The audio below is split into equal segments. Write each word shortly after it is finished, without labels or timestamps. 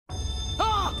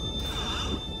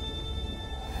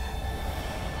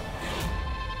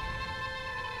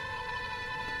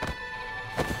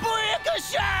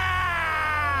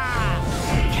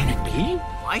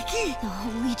Mikey? The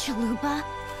Holy Chalupa?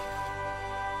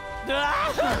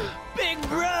 Ah, big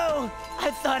bro! I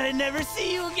thought I'd never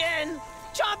see you again!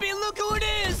 Chompy, look who it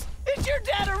is! It's your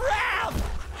dad, Raph!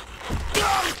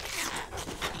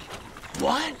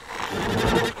 What?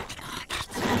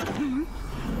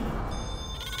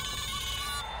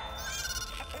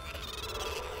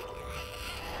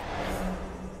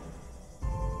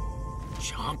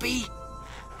 Chompy?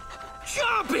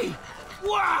 Chompy!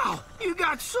 Wow! You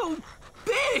got so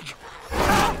big!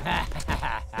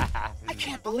 I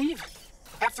can't believe it.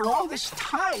 After all this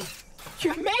time,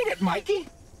 you made it, Mikey.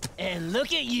 And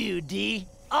look at you, D.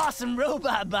 Awesome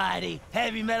robot body.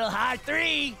 Heavy metal high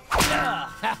 3.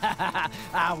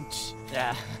 Ouch.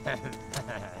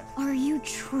 Are you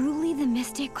truly the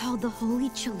mystic called the Holy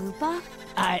Chalupa?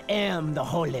 I am the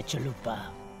Holy Chalupa.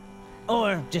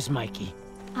 Or just Mikey.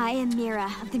 I am Mira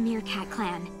of the Meerkat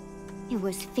clan. It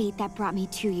was fate that brought me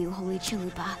to you, Holy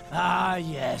Chalupa. Ah,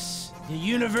 yes. The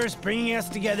universe bringing us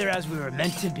together as we were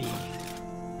meant to be.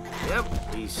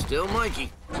 Yep, he's still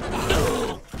Mikey.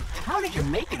 How did you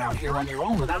make it out here on your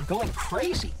own without going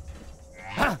crazy?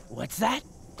 Huh, what's that?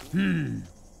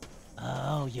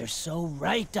 Oh, you're so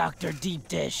right, Dr. Deep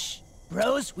Dish.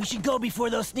 Bros, we should go before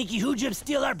those sneaky hoojibs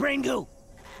steal our brain goo.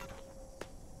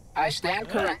 I stand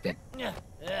corrected.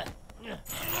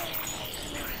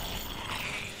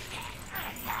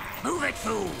 Move it,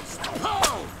 fools!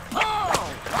 Pull! Pull!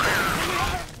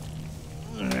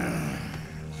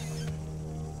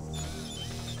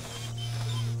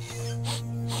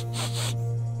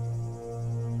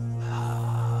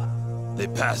 They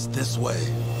passed this way.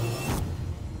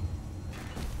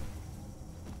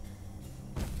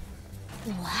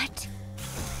 What?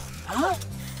 Huh?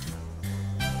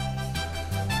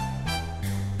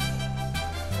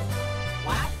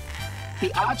 What?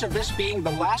 The odds of this being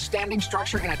the last standing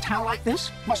structure in a town like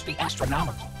this must be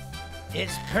astronomical.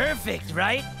 It's perfect,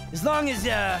 right? As long as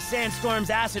sandstorms,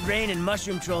 acid rain, and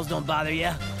mushroom trolls don't bother you.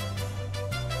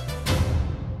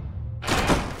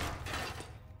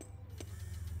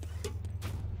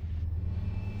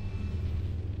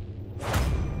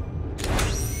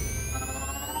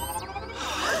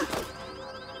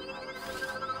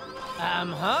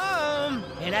 I'm home,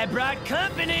 and I brought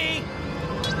company.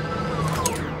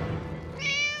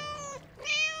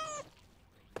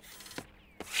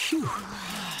 Phew.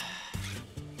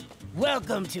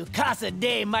 Welcome to Casa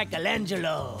de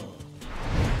Michelangelo.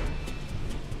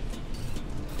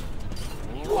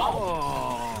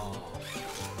 Whoa!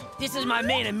 This is my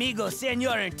main amigo,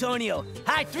 Senor Antonio.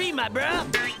 High 3, my bro.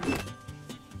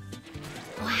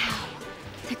 Wow.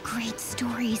 The great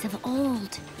stories of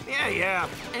old. Yeah.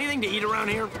 Anything to eat around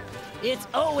here? It's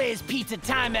always pizza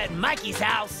time at Mikey's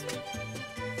house.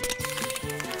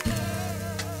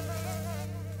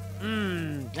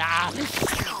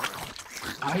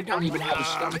 I don't even have a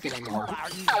stomach anymore.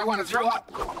 I want to throw up.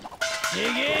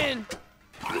 Dig in.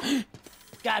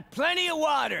 Got plenty of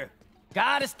water.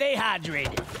 Gotta stay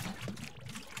hydrated.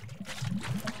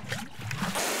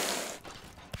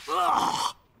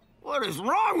 Ugh! What is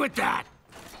wrong with that?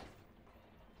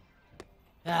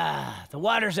 The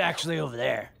water's actually over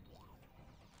there.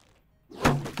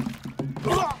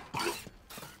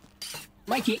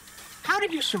 Mikey, how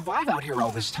did you survive out here all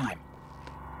this time?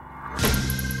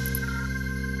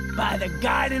 By the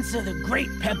guidance of the Great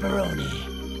Pepperoni.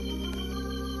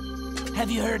 Have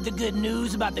you heard the good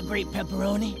news about the Great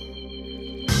Pepperoni?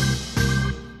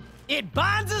 It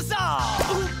bonds us all!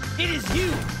 It is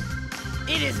you!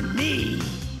 It is me!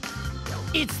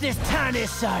 It's this tiny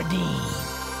sardine.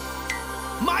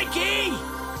 Mikey!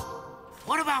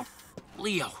 What about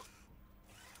Leo?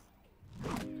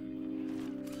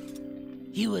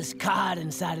 He was caught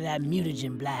inside of that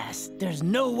mutagen blast. There's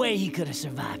no way he could have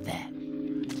survived that.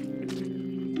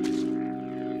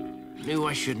 Knew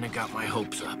I shouldn't have got my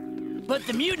hopes up. But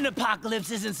the mutant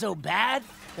apocalypse isn't so bad.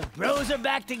 The bros are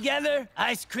back together,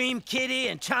 Ice Cream Kitty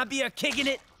and Chompy are kicking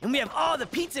it, and we have all the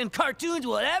pizza and cartoons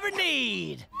we'll ever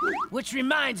need. Which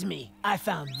reminds me, I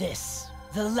found this.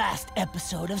 The last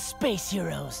episode of Space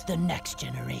Heroes, The Next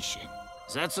Generation.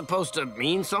 Is that supposed to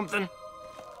mean something?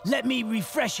 Let me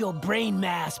refresh your brain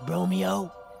mass, Bromeo.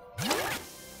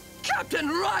 Captain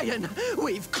Ryan,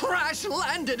 we've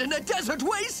crash-landed in a desert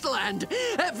wasteland.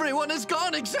 Everyone is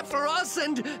gone except for us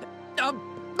and,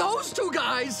 those two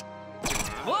guys.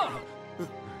 Whoa.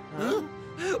 Huh?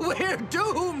 We're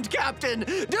doomed, Captain!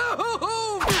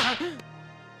 Doomed!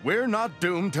 We're not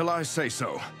doomed till I say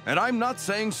so, and I'm not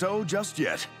saying so just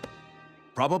yet.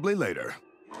 Probably later.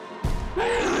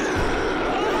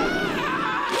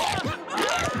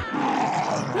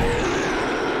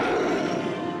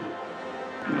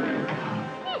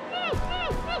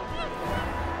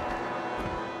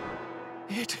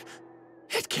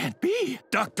 It can't be.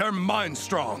 Dr.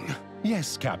 Mindstrong,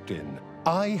 Yes, Captain.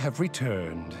 I have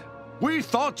returned. we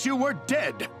thought you were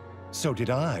dead. So did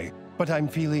I, but I'm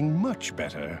feeling much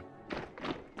better.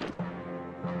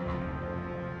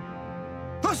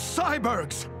 The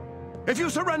cyborgs! If you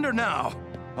surrender now,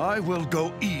 I will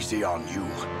go easy on you.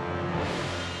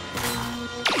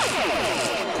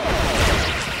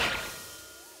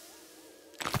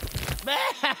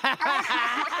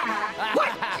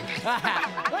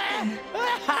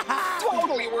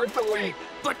 Totally worth the wait.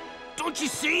 But don't you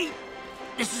see?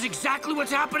 This is exactly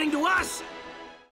what's happening to us.